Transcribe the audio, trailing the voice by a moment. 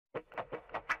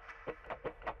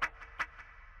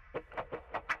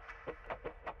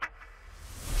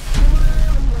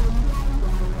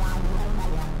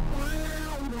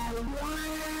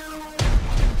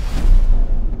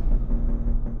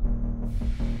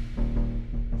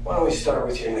Why don't we start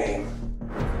with your name?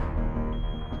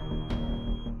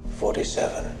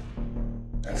 47.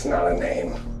 That's not a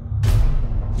name.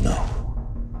 No,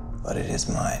 but it is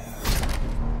mine.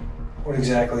 What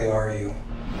exactly are you?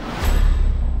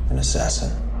 An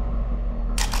assassin.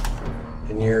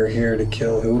 And you're here to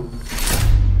kill who?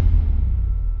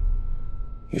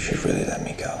 You should really let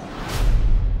me go.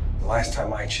 The last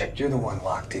time I checked, you're the one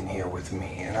locked in here with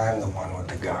me, and I'm the one with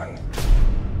the gun.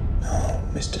 No,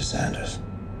 Mr. Sanders.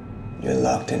 You're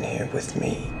locked in here with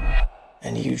me,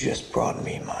 and you just brought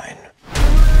me mine.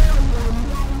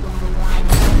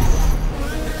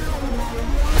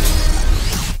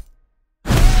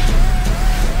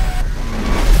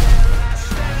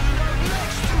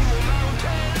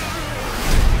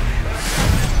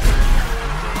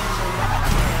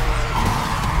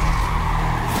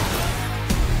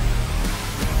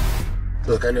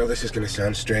 Look, I know this is gonna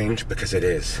sound strange, because it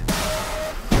is.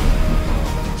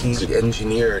 He's an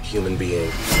engineered human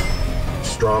being.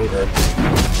 Stronger,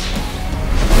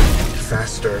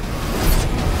 faster,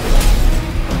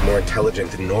 more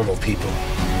intelligent than normal people.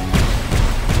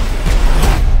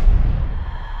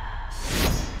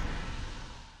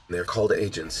 They're called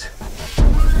agents.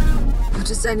 What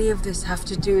does any of this have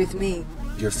to do with me?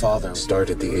 Your father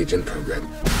started the agent program.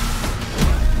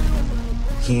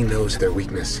 He knows their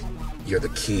weakness. You're the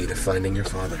key to finding your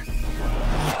father.